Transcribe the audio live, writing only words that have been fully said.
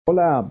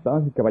Hola,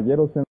 damas y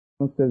caballeros, sean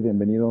ustedes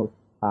bienvenidos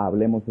a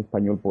Hablemos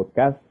Español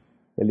Podcast.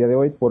 El día de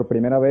hoy, por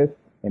primera vez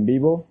en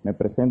vivo, me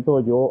presento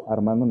yo,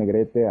 Armando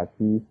Negrete,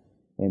 aquí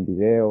en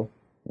video,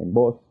 en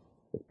voz.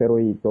 Espero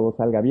y todo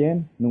salga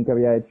bien. Nunca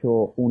había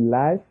hecho un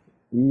live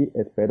y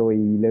espero y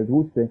les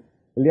guste.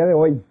 El día de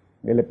hoy,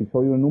 el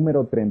episodio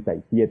número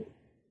 37.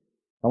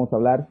 Vamos a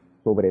hablar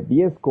sobre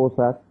 10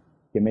 cosas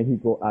que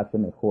México hace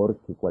mejor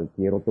que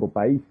cualquier otro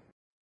país.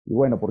 Y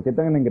bueno, ¿por qué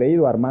tan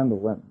engreído, Armando?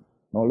 Bueno,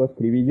 no lo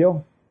escribí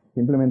yo,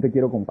 simplemente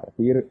quiero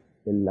compartir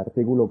el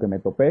artículo que me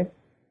topé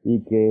y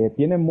que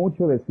tiene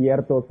mucho de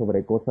cierto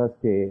sobre cosas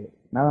que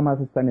nada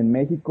más están en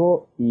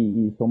México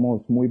y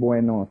somos muy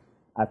buenos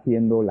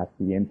haciendo las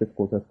siguientes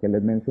cosas que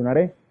les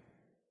mencionaré.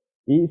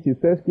 Y si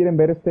ustedes quieren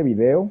ver este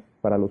video,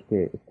 para los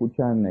que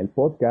escuchan el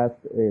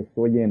podcast,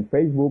 estoy en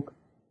Facebook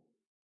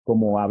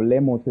como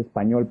Hablemos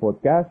Español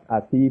Podcast.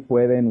 Así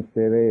pueden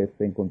ustedes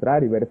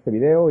encontrar y ver este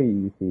video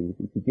y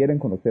si quieren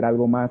conocer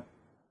algo más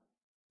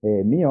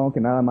mío,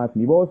 que nada más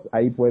mi voz,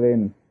 ahí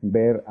pueden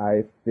ver a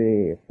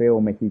este feo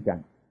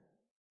mexicano.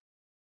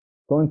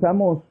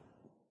 Comenzamos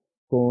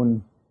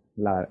con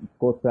la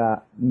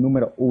cosa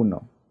número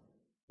 1.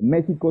 En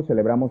México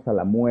celebramos a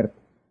la muerte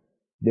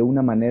de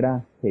una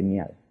manera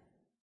genial.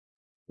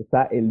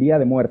 Está el Día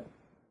de Muertos.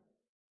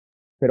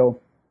 Pero,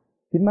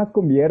 ¿quién más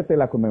convierte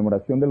la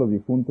conmemoración de los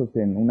difuntos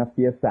en una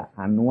fiesta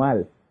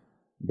anual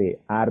de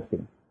arte,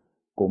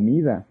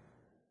 comida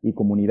y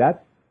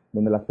comunidad,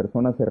 donde las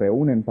personas se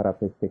reúnen para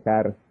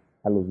festejar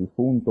a los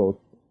difuntos,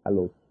 a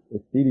los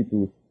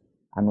espíritus,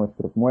 a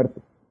nuestros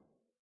muertos?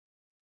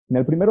 En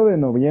el 1 de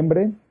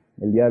noviembre,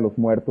 el Día de los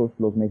Muertos,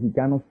 los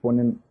mexicanos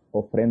ponen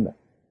ofrendas,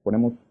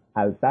 ponemos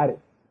altares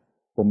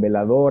con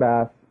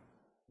veladoras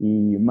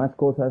y más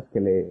cosas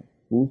que le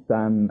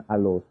gustan a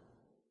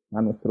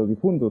nuestros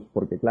difuntos,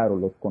 porque claro,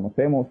 los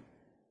conocemos,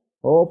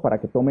 o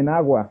para que tomen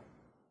agua,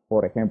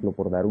 por ejemplo,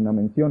 por dar una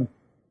mención.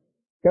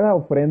 Cada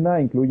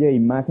ofrenda incluye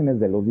imágenes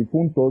de los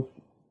difuntos,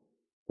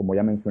 como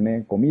ya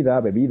mencioné,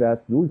 comida, bebidas,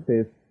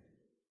 dulces,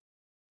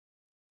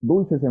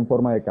 dulces en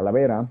forma de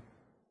calavera,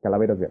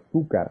 calaveras de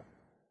azúcar,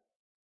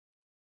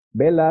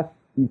 velas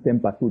y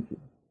cempasúchil.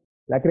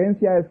 La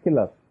creencia es que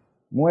las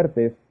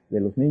muertes de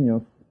los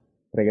niños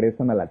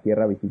regresan a la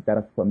tierra a visitar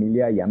a su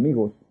familia y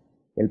amigos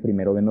el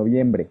 1 de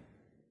noviembre,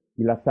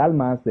 y las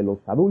almas de los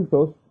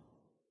adultos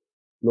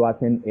lo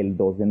hacen el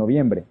 2 de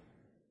noviembre.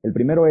 El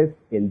primero es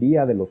el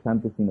Día de los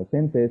Santos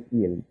Inocentes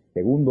y el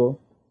 2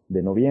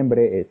 de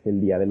noviembre es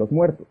el Día de los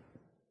Muertos.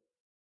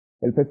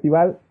 El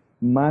festival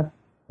más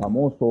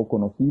famoso,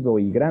 conocido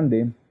y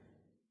grande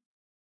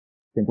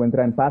se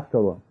encuentra en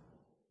Pátzcuaro,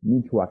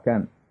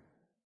 Michoacán,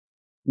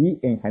 y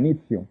en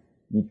Janitzio,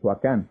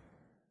 Michoacán.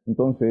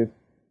 Entonces,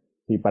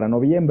 si para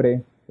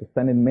noviembre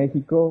están en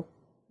México,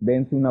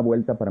 dense una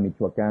vuelta para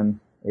Michoacán.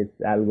 Es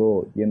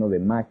algo lleno de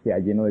magia,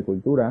 lleno de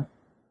cultura,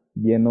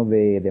 lleno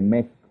de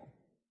México.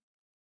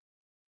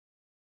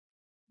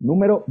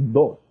 Número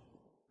 2.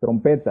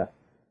 Trompetas.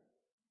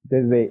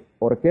 Desde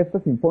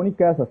orquestas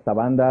sinfónicas hasta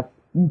bandas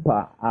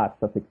umpa,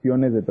 hasta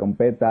secciones de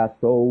trompeta,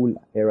 soul,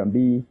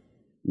 R&B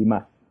y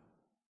más.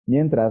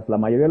 Mientras la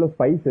mayoría de los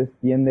países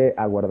tiende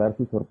a guardar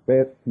sus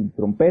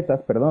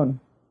trompetas,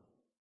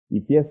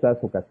 y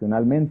fiestas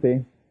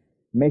ocasionalmente,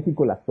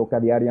 México las toca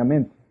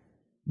diariamente.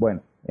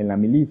 Bueno, en la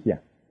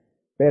milicia.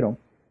 Pero,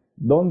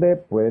 ¿dónde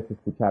puedes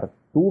escuchar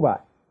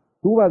tubas?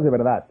 Tubas de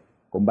verdad,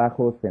 con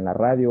bajos en la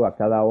radio a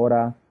cada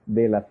hora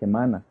de la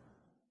semana.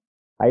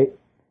 Hay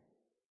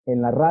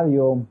en la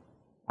radio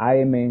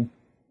AM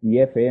y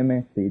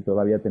FM, sí,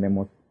 todavía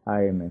tenemos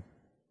AM.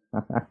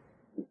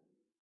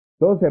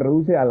 Todo se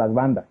reduce a las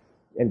bandas,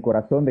 el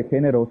corazón de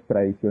géneros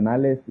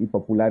tradicionales y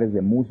populares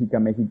de música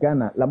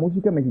mexicana. La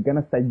música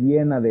mexicana está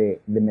llena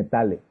de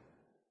metales,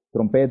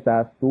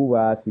 trompetas,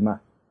 tubas y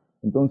más.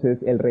 Entonces,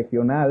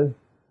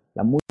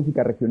 la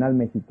música regional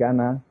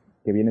mexicana,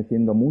 que viene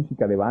siendo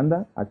música de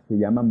banda, aquí se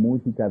llama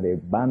música de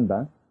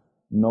banda,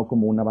 no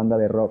como una banda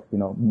de rock,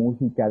 sino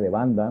música de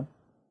banda.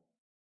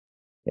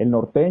 El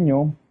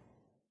norteño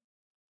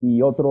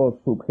y otros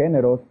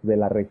subgéneros de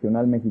la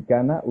regional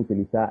mexicana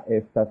utiliza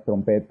estas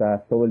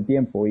trompetas todo el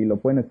tiempo y lo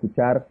pueden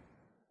escuchar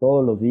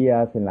todos los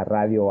días en la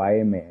radio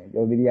AM.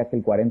 Yo diría que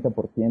el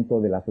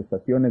 40% de las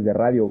estaciones de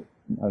radio,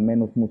 al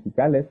menos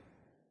musicales,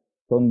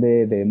 son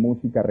de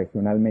música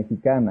regional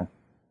mexicana.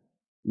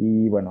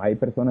 Y bueno, hay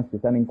personas que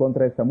están en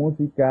contra de esta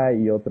música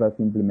y otras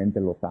simplemente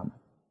los aman.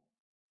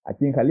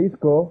 Aquí en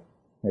Jalisco,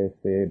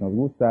 nos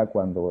gusta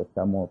cuando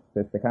estamos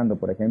festejando,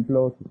 por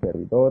ejemplo, su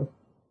servidor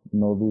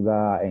no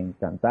duda en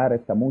cantar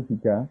esta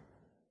música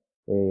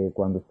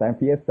cuando está en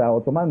fiesta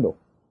o tomando.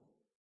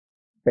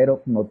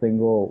 Pero no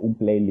tengo un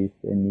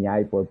playlist en mi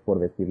iPod por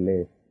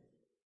decirles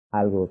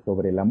algo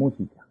sobre la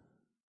música.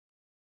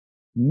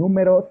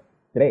 Número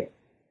 3.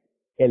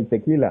 El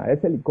tequila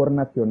es el licor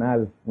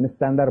nacional, un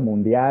estándar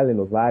mundial en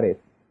los bares.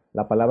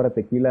 La palabra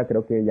tequila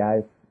creo que ya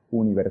es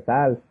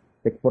universal,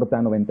 se exporta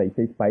a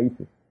 96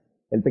 países.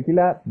 El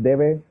tequila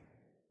debe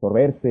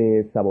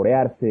sorberse,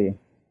 saborearse,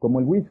 como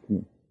el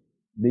whisky.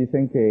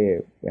 Dicen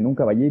que en un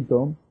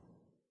caballito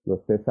lo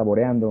estés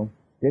saboreando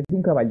 ¿Qué es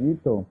un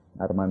caballito,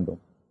 Armando?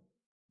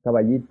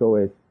 Caballito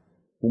es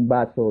un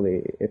vaso de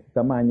este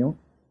tamaño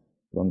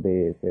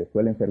donde se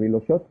suelen servir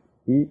los shots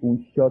y un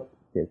shot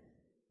que es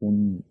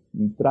un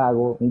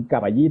trago, un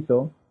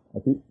caballito,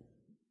 así,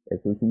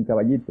 eso es un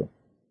caballito.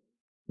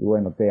 Y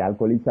bueno, te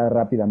alcoholiza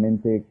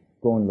rápidamente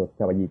con los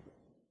caballitos.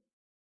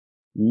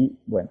 Y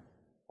bueno,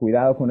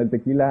 cuidado con el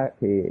tequila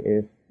que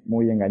es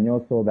muy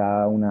engañoso,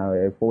 da una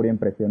euforia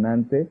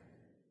impresionante,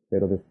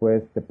 pero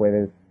después te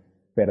puedes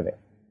perder.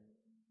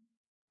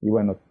 Y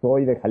bueno,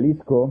 soy de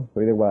Jalisco,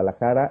 soy de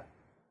Guadalajara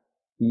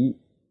y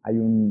hay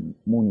un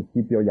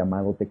municipio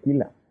llamado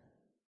Tequila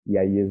y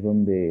ahí es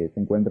donde se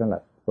encuentran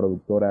las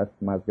productoras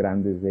más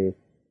grandes de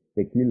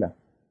tequila,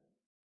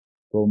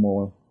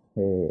 como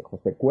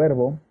José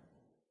Cuervo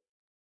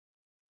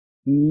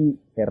y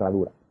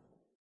Herradura.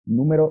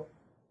 Número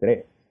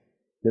 3.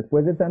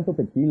 Después de tanto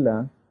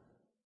tequila,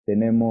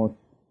 tenemos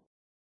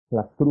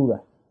las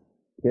crudas.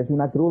 ¿Qué es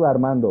una cruda,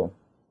 Armando?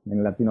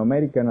 En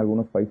Latinoamérica, en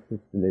algunos países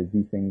les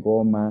dicen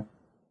goma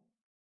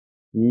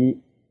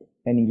y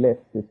en inglés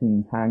es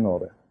un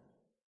hangover.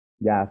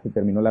 Ya se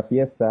terminó la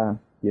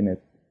fiesta, tienes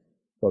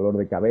dolor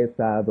de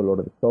cabeza,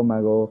 dolor de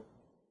estómago,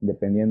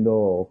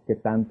 dependiendo qué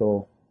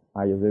tanto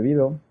hayas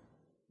bebido,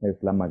 es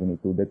la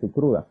magnitud de tu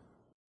cruda.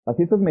 Las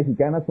fiestas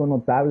mexicanas son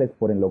notables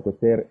por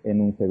enloquecer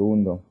en un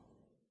segundo.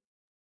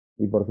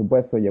 Y por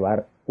supuesto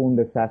llevar un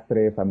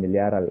desastre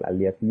familiar al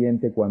día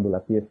siguiente cuando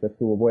la fiesta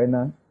estuvo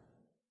buena,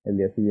 el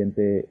día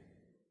siguiente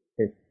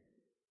es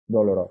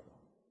doloroso.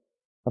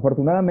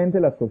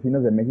 Afortunadamente las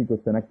cocinas de México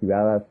están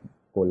activadas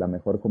con la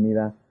mejor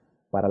comida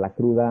para la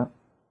cruda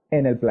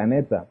en el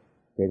planeta,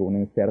 según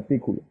este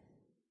artículo.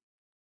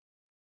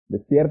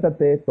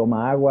 Despiértate,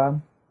 toma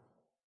agua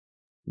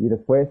y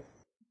después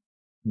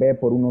ve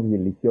por unos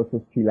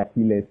deliciosos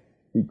chilaquiles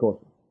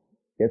picosos.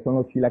 ¿Qué son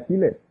los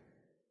chilaquiles?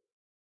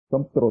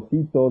 Son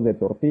trocitos de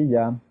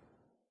tortilla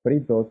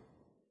fritos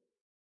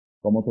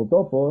como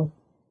totopos,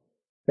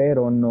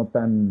 pero no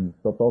tan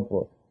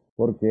totopos,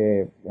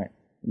 porque bueno,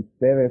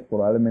 ustedes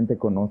probablemente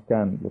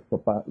conozcan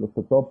los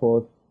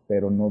totopos,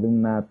 pero no de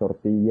una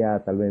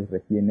tortilla tal vez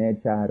recién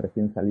hecha,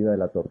 recién salida de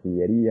la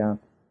tortillería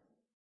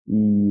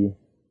y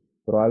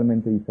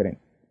probablemente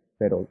diferente.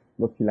 Pero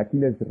los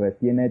chilaquiles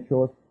recién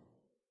hechos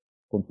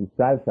con su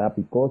salsa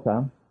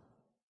picosa,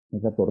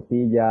 esa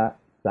tortilla,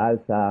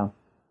 salsa,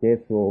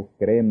 queso,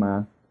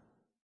 crema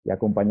y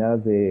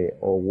acompañadas de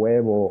o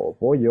huevo o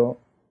pollo,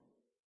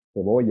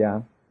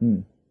 cebolla,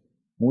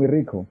 muy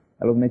rico.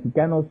 A los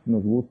mexicanos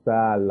nos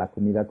gusta la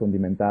comida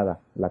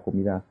condimentada, la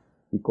comida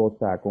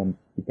picosa con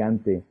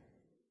picante,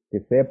 que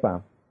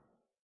sepa.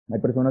 Hay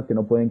personas que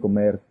no pueden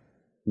comer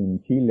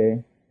sin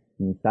chile,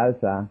 sin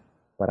salsa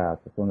para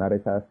sazonar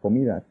esas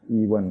comidas.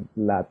 Y bueno,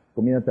 la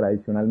comida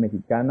tradicional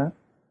mexicana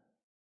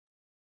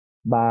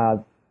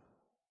va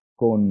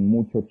con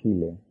mucho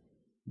chile,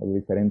 o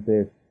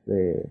diferentes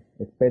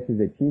especies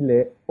de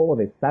chile o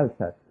de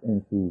salsas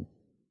en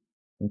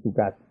su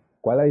caso.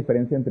 ¿Cuál es la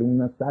diferencia entre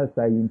una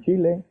salsa y un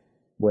chile?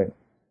 Bueno,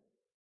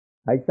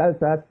 hay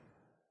salsas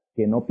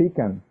que no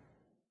pican,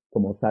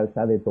 como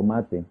salsa de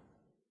tomate,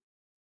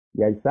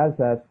 y hay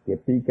salsas que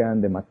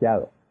pican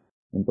demasiado.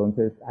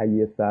 Entonces ahí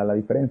está la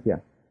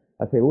diferencia.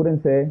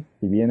 Asegúrense,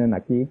 si vienen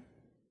aquí,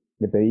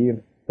 de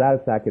pedir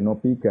salsa que no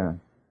pica,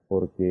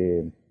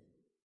 porque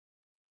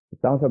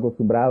estamos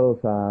acostumbrados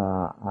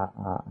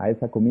a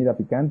esa comida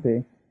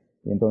picante,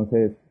 y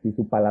entonces si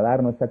su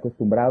paladar no está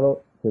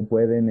acostumbrado, se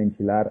pueden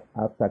enchilar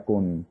hasta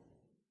con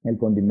el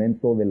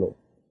condimento de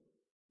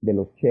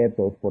los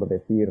chetos, por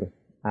decir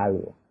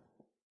algo.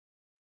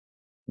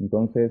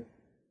 Entonces,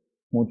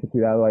 mucho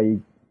cuidado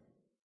ahí.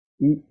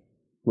 Y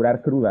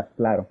curar crudas,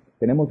 claro.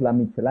 Tenemos la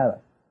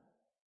michelada.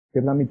 ¿Qué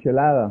es la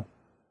michelada?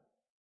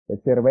 Es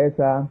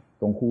cerveza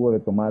con jugo de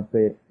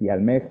tomate y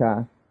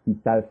almeja y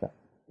salsa.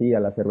 Sí,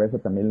 a la cerveza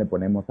también le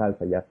ponemos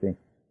salsa, ya sé.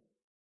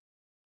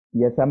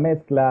 Y esa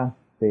mezcla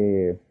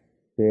te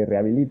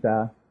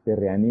rehabilita, te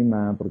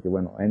reanima, porque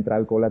bueno, entra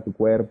alcohol a tu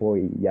cuerpo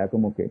y ya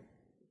como que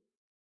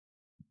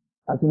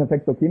hace un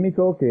efecto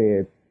químico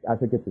que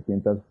hace que te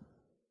sientas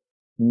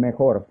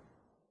mejor,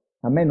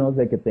 a menos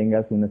de que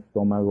tengas un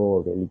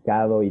estómago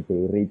delicado y te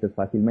irrites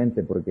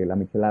fácilmente, porque la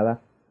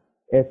michelada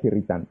es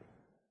irritante.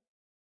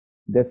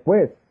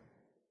 Después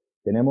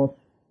tenemos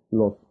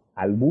los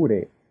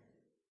albures.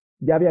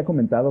 Ya había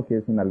comentado que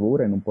es un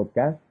albur en un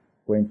podcast,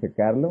 pueden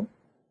checarlo,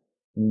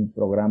 un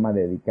programa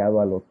dedicado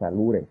a los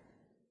albures,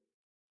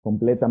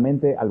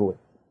 completamente albures.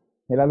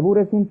 El albur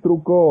es un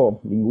truco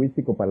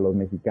lingüístico para los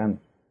mexicanos,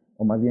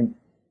 o más bien,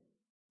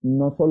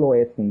 no solo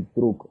es un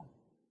truco,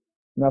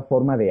 una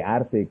forma de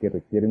arte que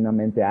requiere una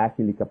mente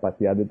ágil y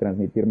capacidad de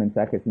transmitir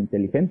mensajes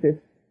inteligentes,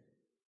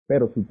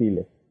 pero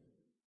sutiles,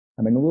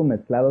 a menudo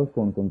mezclados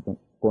con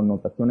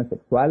connotaciones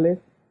sexuales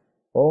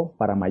o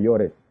para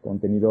mayores,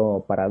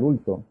 contenido para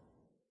adultos,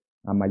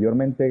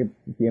 mayormente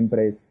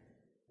siempre es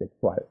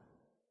sexual.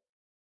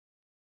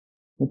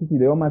 Muchos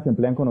idiomas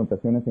emplean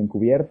connotaciones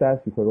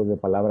encubiertas y juegos de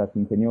palabras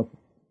ingeniosos.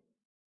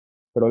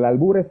 Pero el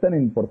albur es tan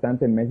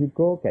importante en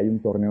México que hay un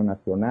torneo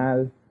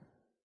nacional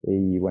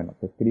y bueno,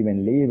 se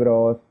escriben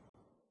libros.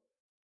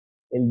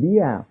 El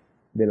día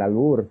del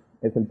albur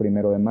es el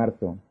 1 de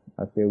marzo.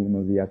 Hace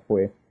unos días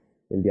fue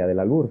el día del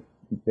albur.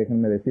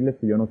 Déjenme decirles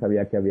que yo no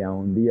sabía que había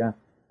un día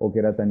o que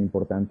era tan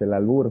importante el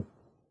albur.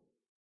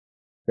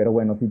 Pero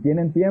bueno, si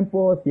tienen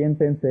tiempo,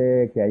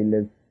 siéntense que ahí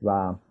les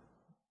va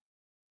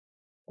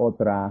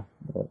otra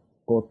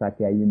cosa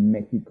que hay en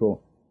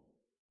México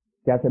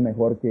que hace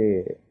mejor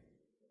que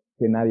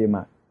nadie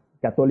más.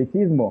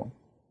 Catolicismo.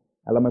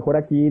 A lo mejor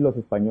aquí los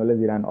españoles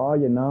dirán,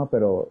 oye, no,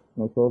 pero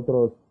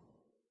nosotros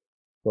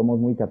somos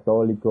muy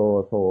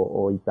católicos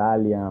o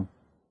Italia,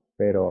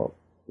 pero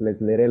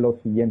les leeré lo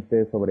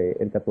siguiente sobre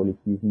el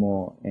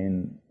catolicismo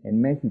en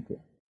México.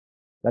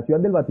 La Ciudad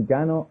del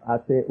Vaticano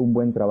hace un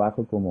buen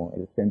trabajo como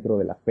el centro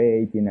de la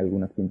fe y tiene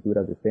algunas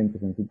pinturas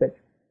decentes en su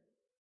techo,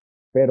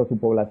 pero su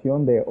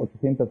población de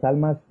 800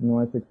 almas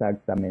no es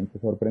exactamente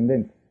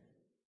sorprendente.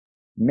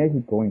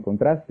 México, en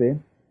contraste,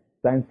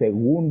 está en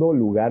segundo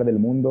lugar del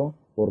mundo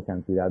por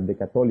cantidad de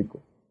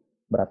católicos.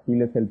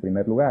 Brasil es el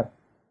primer lugar,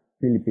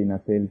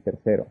 Filipinas el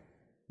tercero.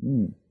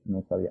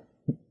 No sabía.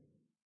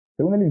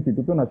 Según el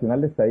Instituto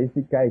Nacional de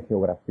Estadística y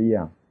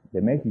Geografía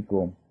de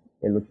México,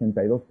 el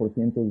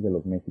 82% de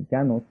los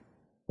mexicanos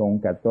son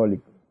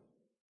católicos.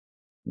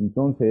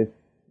 Entonces,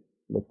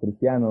 los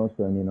cristianos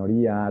son en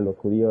minoría, los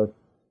judíos,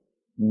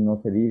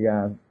 no se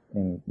diga,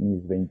 en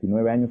mis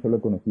 29 años solo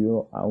he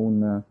conocido a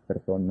una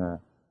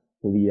persona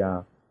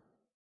judía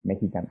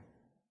mexicana.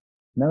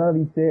 Nada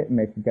dice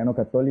mexicano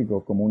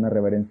católico como una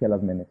reverencia a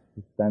las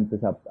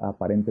manifestantes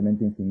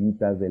aparentemente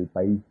infinitas del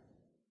país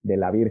de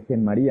la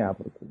Virgen María,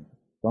 porque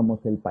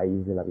somos el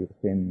país de la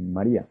Virgen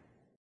María.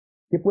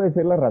 ¿Qué puede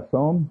ser la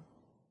razón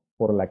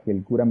por la que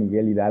el cura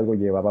Miguel Hidalgo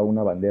llevaba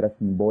una bandera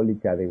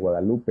simbólica de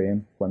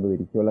Guadalupe cuando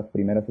dirigió las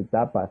primeras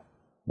etapas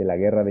de la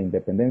Guerra de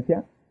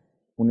Independencia?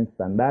 Un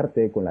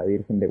estandarte con la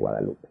Virgen de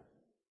Guadalupe.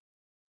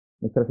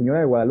 Nuestra Señora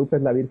de Guadalupe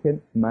es la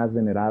Virgen más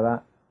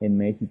venerada en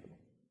México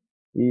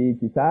y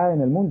quizá en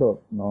el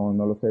mundo, no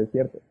lo sé de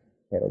cierto,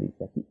 pero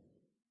dice así.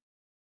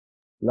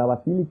 La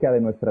Basílica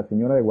de Nuestra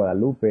Señora de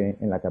Guadalupe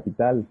en la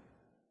capital,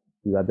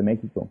 Ciudad de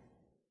México,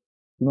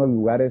 es uno de los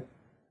lugares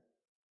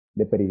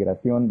de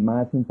peregrinación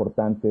más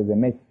importantes de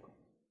México.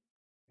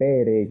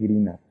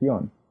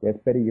 Peregrinación. ¿Qué es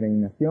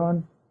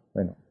peregrinación?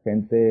 Bueno,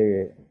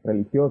 gente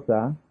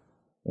religiosa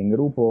en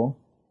grupo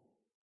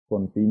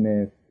con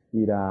fines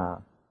ir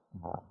a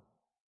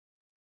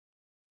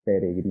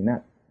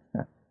peregrinar.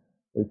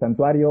 El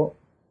santuario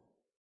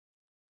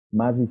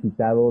más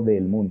visitado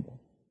del mundo.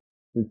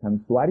 El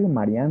santuario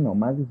mariano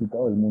más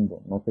visitado del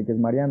mundo. No sé qué es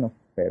mariano,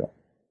 pero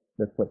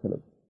después se lo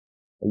digo.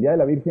 El Día de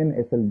la Virgen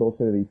es el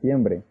 12 de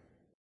diciembre.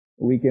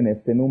 Ubiquen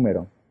este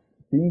número.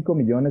 5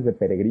 millones de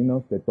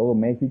peregrinos de todo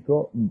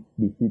México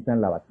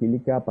visitan la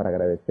basílica para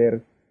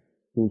agradecer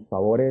sus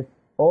favores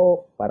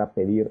o para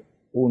pedir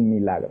un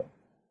milagro.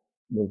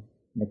 Los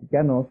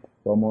mexicanos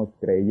somos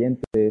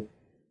creyentes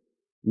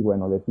y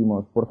bueno,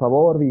 decimos, por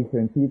favor,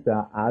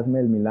 Virgencita, hazme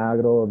el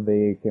milagro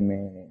de que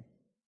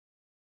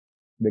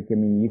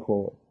mi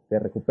hijo se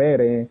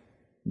recupere,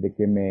 de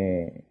que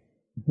me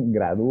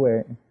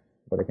gradúe,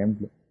 por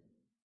ejemplo.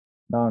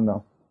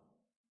 No.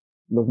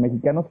 Los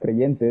mexicanos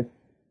creyentes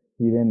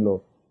piden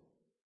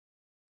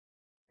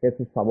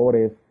esos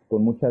favores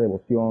con mucha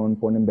devoción,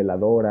 ponen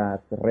veladoras,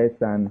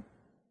 rezan,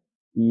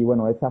 y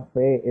bueno, esa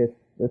fe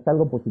es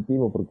algo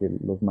positivo porque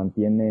los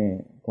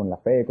mantiene con la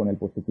fe, con el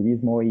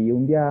positivismo, y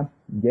un día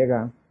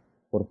llega,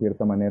 por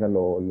cierta manera,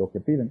 lo que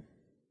piden.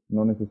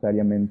 No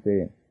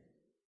necesariamente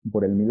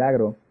por el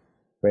milagro,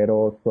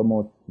 pero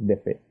somos de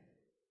fe.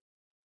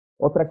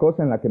 Otra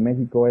cosa en la que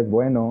México es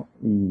bueno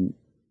y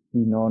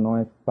no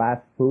es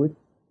fast food,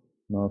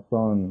 no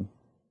son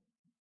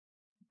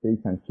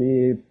fish and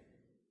chips,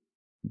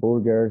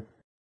 burgers.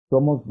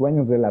 Somos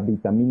dueños de la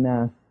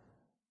vitamina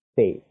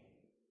T.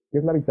 ¿Qué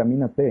es la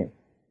vitamina T?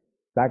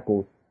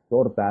 Tacos,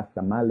 tortas,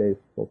 tamales,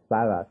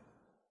 tostadas.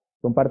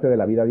 Son parte de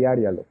la vida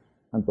diaria, los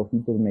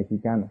antojitos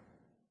mexicanos.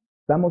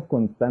 Estamos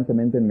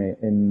constantemente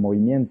en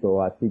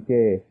movimiento, así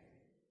que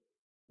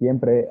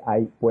siempre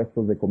hay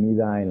puestos de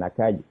comida en la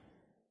calle.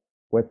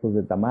 Puestos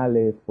de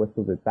tamales,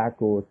 puestos de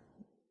tacos,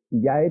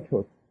 y ya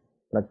hechos.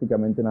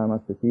 Prácticamente nada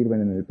más te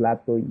sirven en el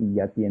plato y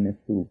ya tienes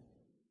tu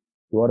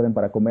orden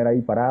para comer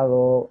ahí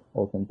parado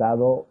o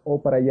sentado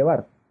o para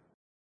llevar.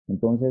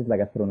 Entonces la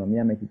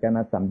gastronomía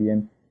mexicana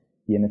también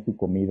tiene su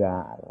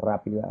comida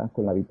rápida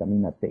con la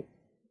vitamina T.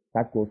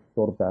 Tacos,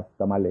 tortas,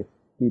 tamales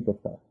y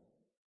tostadas.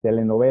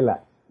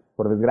 Telenovelas.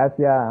 Por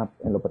desgracia,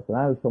 en lo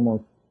personal,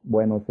 somos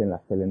buenos en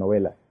las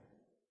telenovelas.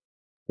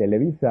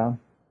 Televisa,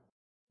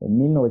 en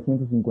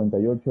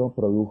 1958,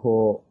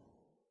 produjo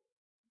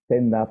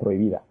Senda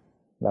Prohibida,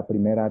 la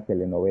primera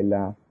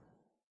telenovela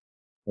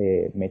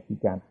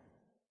mexicana.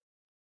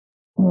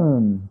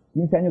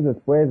 15 años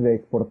después de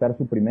exportar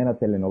su primera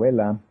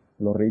telenovela,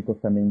 Los ricos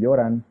también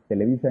lloran,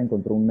 Televisa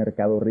encontró un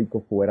mercado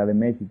rico fuera de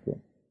México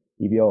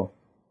y vio,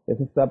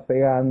 eso está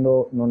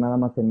pegando no nada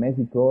más en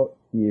México,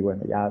 y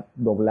bueno, ya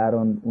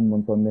doblaron un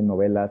montón de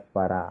novelas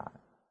para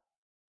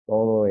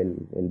todo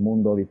el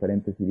mundo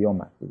diferentes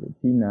idiomas, desde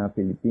China,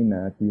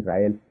 Filipinas,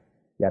 Israel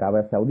y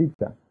Arabia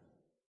Saudita.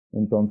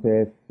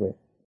 Entonces, pues,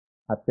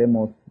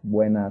 hacemos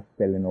buenas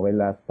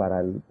telenovelas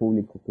para el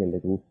público que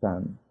les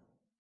gustan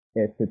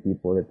este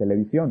tipo de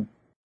televisión.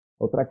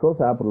 Otra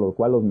cosa por lo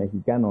cual los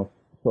mexicanos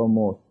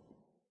somos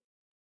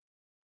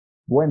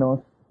buenos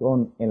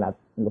son en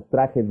los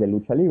trajes de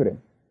lucha libre.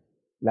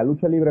 La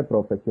lucha libre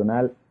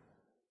profesional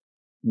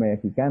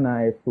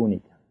mexicana es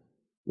única.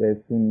 Es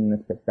un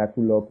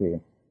espectáculo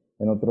que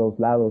en otros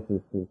lados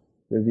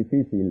es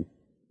difícil.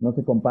 No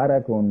se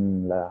compara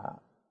con la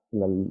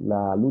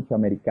lucha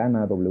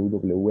americana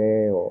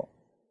WWE o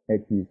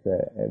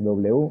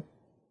XW,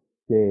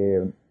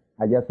 que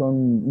allá son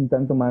un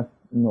tanto más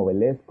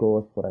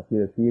novelescos, por así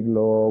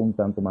decirlo, un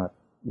tanto más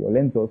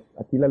violentos.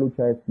 Aquí la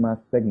lucha es más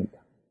técnica.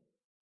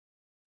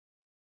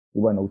 Y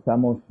bueno,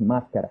 usamos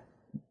máscaras.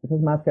 Esas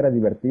máscaras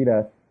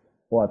divertidas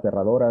o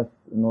aterradoras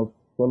no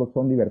solo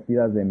son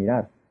divertidas de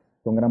mirar,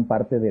 son gran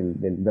parte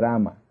del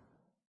drama.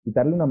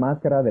 Quitarle una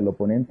máscara del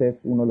oponente es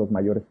uno de los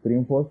mayores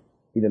triunfos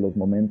y de los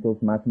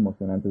momentos más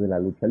emocionantes de la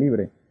lucha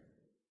libre.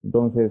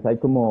 Entonces hay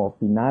como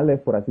finales,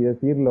 por así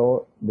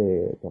decirlo,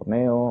 de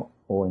torneo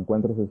o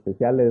encuentros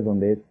especiales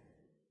donde es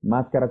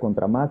máscara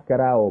contra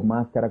máscara o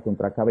máscara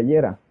contra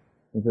cabellera.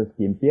 Entonces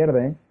quien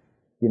pierde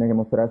tiene que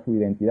mostrar su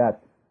identidad,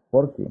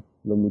 porque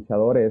los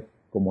luchadores,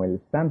 como el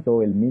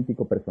Santo, el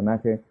mítico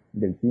personaje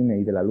del cine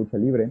y de la lucha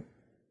libre,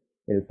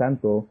 el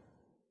Santo,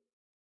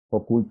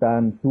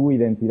 ocultan su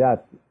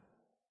identidad.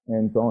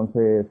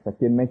 Entonces,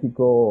 aquí en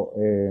México,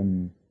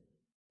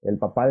 el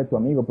papá de tu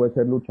amigo puede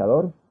ser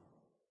luchador,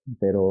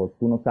 pero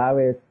tú no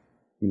sabes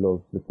y los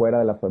de fuera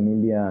de la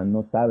familia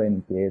no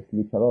saben que es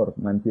luchador.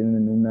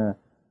 Mantienen una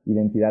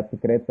identidad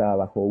secreta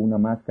bajo una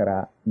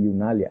máscara y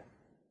un alias.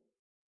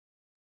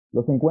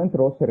 Los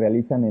encuentros se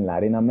realizan en la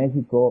Arena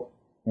México,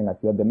 en la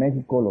Ciudad de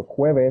México, los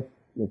jueves,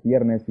 los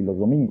viernes y los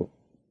domingos.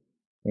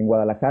 En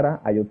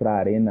Guadalajara hay otra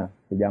arena,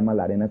 se llama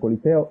la Arena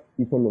Coliseo,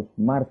 y son los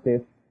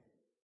martes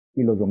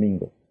y los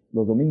domingos.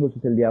 Los domingos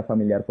es el día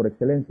familiar por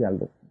excelencia.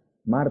 Los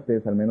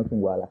martes, al menos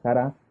en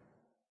Guadalajara,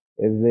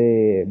 es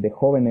de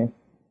jóvenes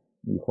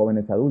y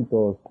jóvenes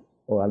adultos,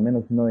 o al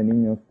menos no de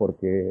niños,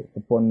 porque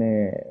se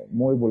pone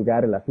muy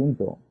vulgar el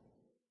asunto.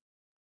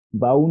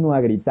 Va uno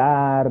a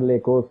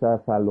gritarle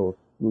cosas a los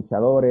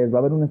luchadores, va a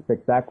haber un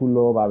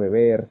espectáculo, va a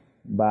beber,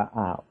 va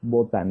a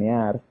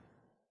botanear,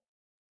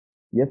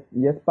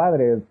 y es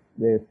padre,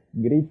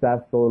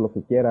 gritas todo lo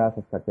que quieras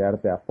hasta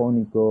quedarte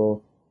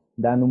afónico,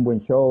 dan un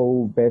buen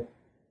show, ves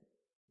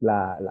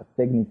la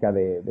técnica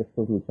de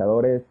estos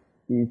luchadores,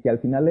 y si al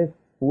final es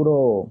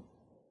puro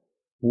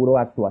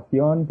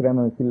actuación,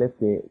 créanme decirles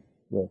que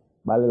pues,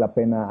 vale la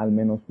pena al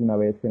menos una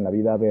vez en la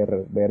vida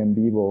ver en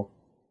vivo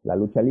la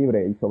lucha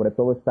libre y sobre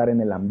todo estar en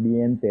el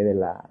ambiente de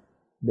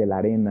la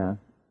arena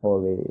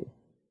o de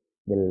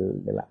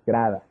las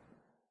gradas.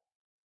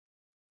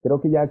 Creo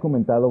que ya he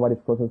comentado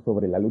varias cosas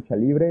sobre la lucha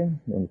libre,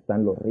 donde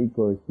están los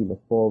ricos y los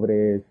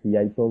pobres, y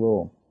hay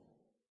todo,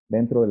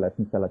 dentro de las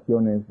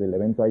instalaciones del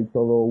evento, hay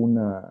todo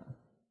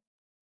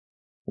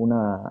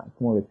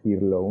 ¿cómo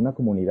decirlo? Una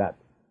comunidad.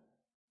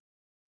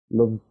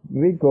 Los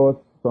ricos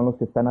son los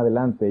que están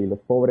adelante y los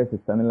pobres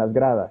están en las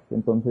gradas.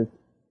 Entonces,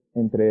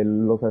 entre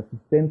los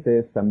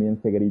asistentes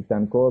también se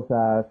gritan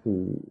cosas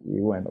y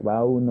bueno,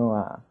 va uno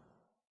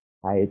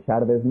a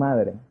echar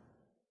desmadre.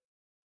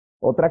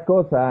 Otra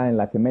cosa en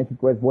la que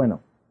México es bueno,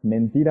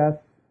 mentiras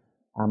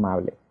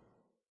amables.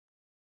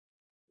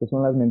 ¿Qué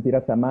son las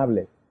mentiras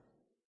amables?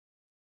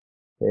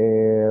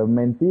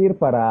 Mentir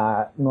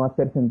para no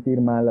hacer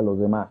sentir mal a los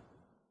demás.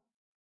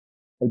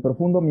 El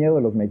profundo miedo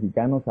de los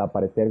mexicanos a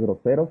parecer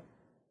groseros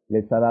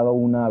les ha dado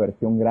una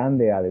aversión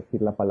grande a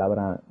decir la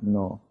palabra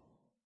no.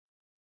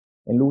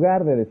 En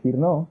lugar de decir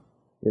no,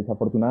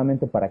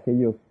 desafortunadamente para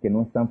aquellos que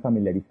no están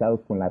familiarizados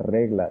con las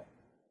reglas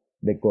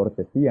de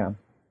cortesía,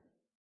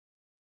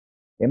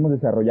 hemos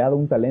desarrollado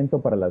un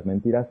talento para las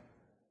mentiras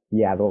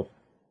piadosas,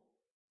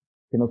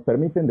 que nos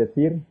permiten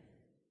decir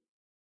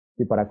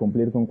sí para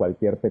cumplir con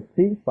cualquier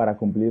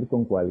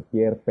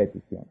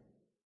petición,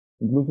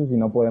 incluso si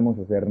no podemos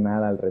hacer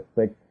nada al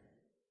respecto.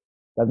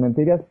 Las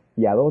mentiras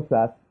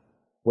piadosas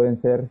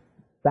pueden ser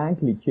tan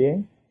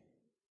cliché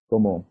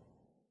como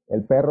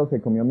el perro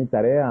se comió mi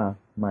tarea,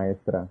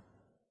 maestra,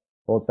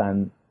 o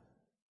tan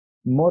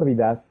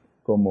mórbidas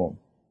como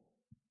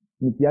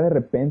mi tía de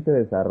repente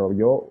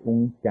desarrolló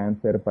un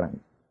cáncer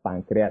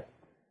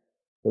pancreático.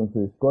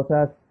 Entonces,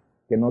 cosas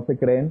que no se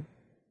creen,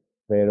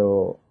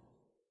 pero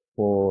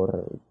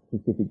por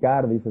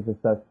justificar, dices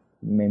estas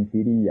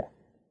mentirillas.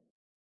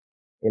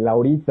 El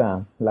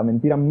ahorita, la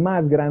mentira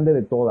más grande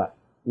de todas,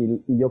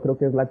 y yo creo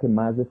que es la que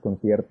más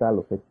desconcierta a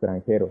los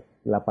extranjeros,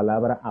 la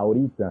palabra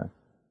ahorita.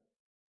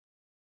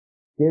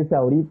 ¿Qué es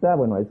ahorita?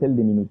 Bueno, es el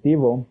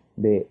diminutivo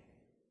de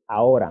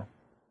ahora,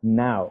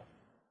 now.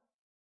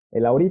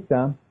 El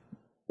ahorita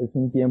es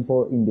un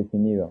tiempo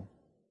indefinido.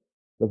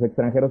 Los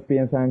extranjeros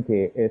piensan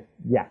que es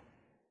ya,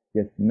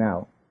 que es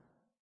now.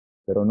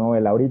 Pero no,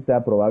 el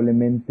ahorita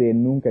probablemente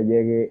nunca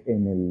llegue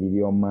en el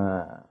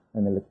idioma,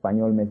 en el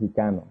español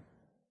mexicano.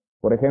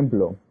 Por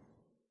ejemplo,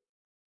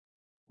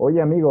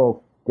 oye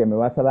amigo, que me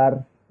vas a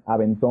dar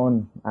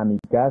aventón a mi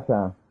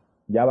casa,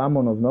 ya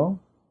vámonos, ¿no?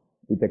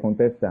 Y te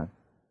contesta,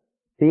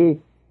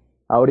 sí,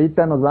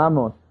 ahorita nos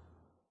vamos.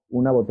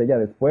 Una botella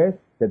después,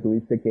 te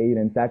tuviste que ir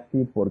en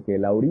taxi porque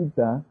el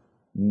ahorita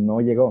no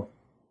llegó.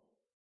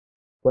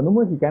 Cuando un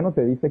mexicano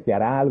te dice que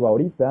hará algo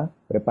ahorita,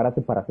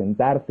 prepárate para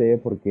sentarte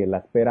porque la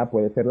espera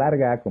puede ser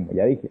larga, como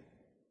ya dije.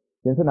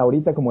 Piensa en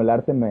ahorita como el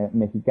arte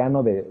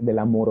mexicano de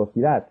la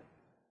morosidad.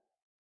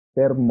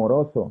 Ser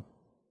moroso,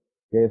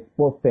 que es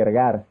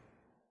postergar.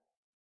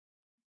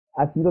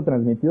 Ha sido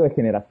transmitido de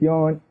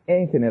generación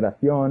en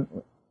generación,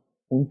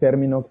 un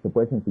término que se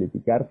puede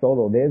simplificar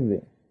todo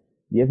desde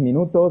 10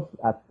 minutos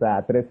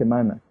hasta 3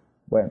 semanas.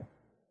 Bueno,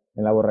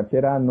 en la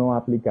borrachera no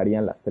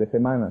aplicarían las 3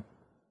 semanas,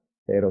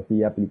 pero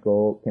sí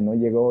aplicó que no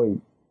llegó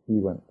y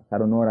bueno,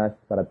 pasaron horas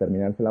para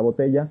terminarse la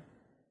botella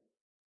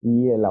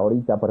y el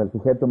ahorita para el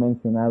sujeto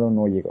mencionado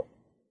no llegó.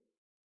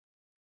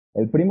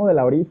 El primo de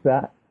la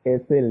ahorita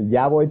es el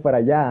ya voy para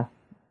allá.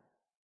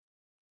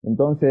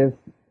 Entonces,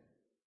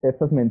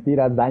 estas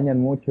mentiras dañan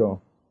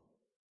mucho.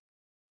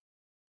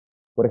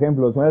 Por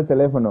ejemplo, suena el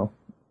teléfono.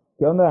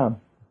 ¿Qué onda?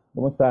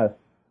 ¿Cómo estás?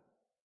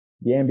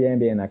 Bien, bien,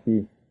 bien,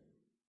 aquí.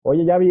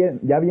 Oye, ya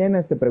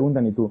vienes, te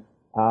preguntan y tú.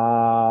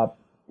 Ah,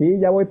 sí,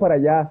 ya voy para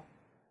allá.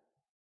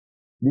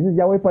 Dices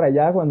ya voy para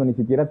allá cuando ni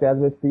siquiera te has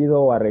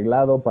vestido o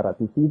arreglado para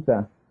tu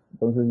cita.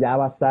 Entonces ya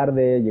vas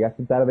tarde,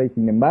 llegaste tarde y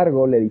sin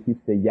embargo le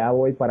dijiste ya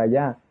voy para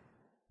allá.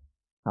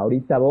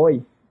 Ahorita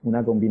voy,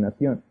 una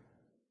combinación.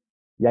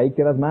 Y ahí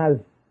quedas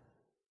mal,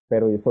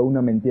 pero fue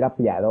una mentira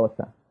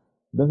piadosa.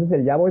 Entonces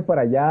el ya voy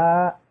para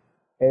allá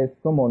es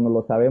como no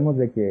lo sabemos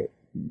de que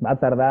va a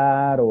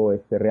tardar o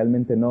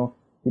realmente no.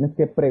 Tienes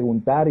que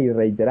preguntar y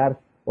reiterar,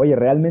 oye,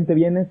 ¿realmente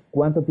vienes?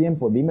 ¿Cuánto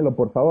tiempo? Dímelo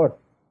por favor.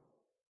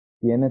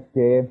 Tienes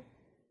que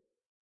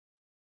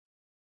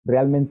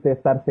realmente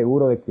estar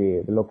seguro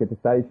de lo que te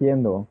está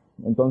diciendo.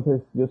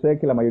 Entonces, yo sé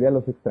que la mayoría de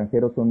los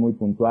extranjeros son muy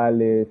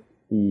puntuales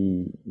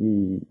y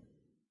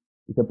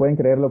se pueden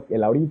creer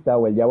el ahorita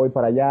o el ya voy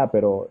para allá,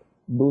 pero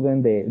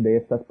duden de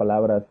estas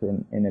palabras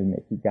en el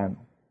mexicano.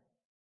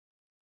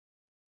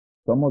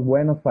 Somos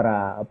buenos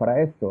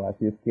para esto,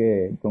 así es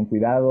que con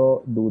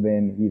cuidado,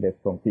 duden y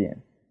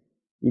desconfíen.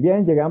 Y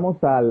bien,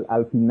 llegamos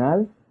al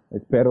final,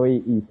 espero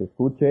y se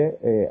escuche.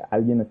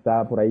 Alguien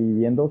está por ahí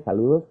viendo,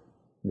 saludos,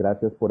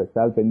 gracias por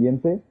estar al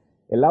pendiente.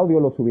 El audio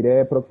lo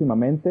subiré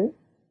próximamente,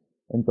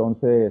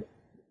 entonces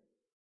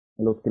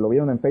los que lo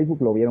vieron en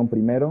Facebook lo vieron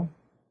primero,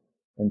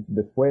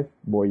 después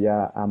voy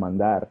a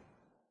mandar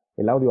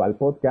el audio al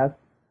podcast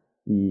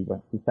y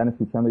bueno, si están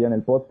escuchando ya en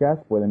el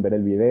podcast pueden ver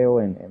el video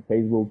en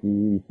Facebook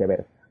y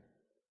viceversa.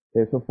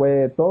 Eso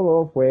fue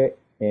todo, fue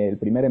el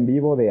primer en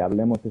vivo de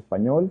Hablemos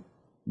Español.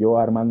 Yo,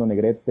 Armando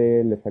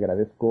Negrete, les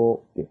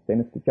agradezco que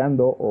estén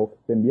escuchando o que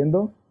estén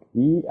viendo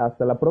y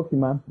hasta la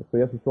próxima.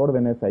 Estoy a sus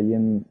órdenes ahí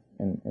en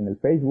el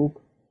Facebook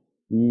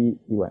y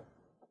bueno,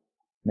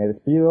 me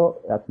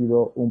despido, ha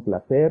sido un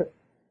placer.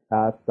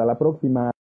 Hasta la próxima.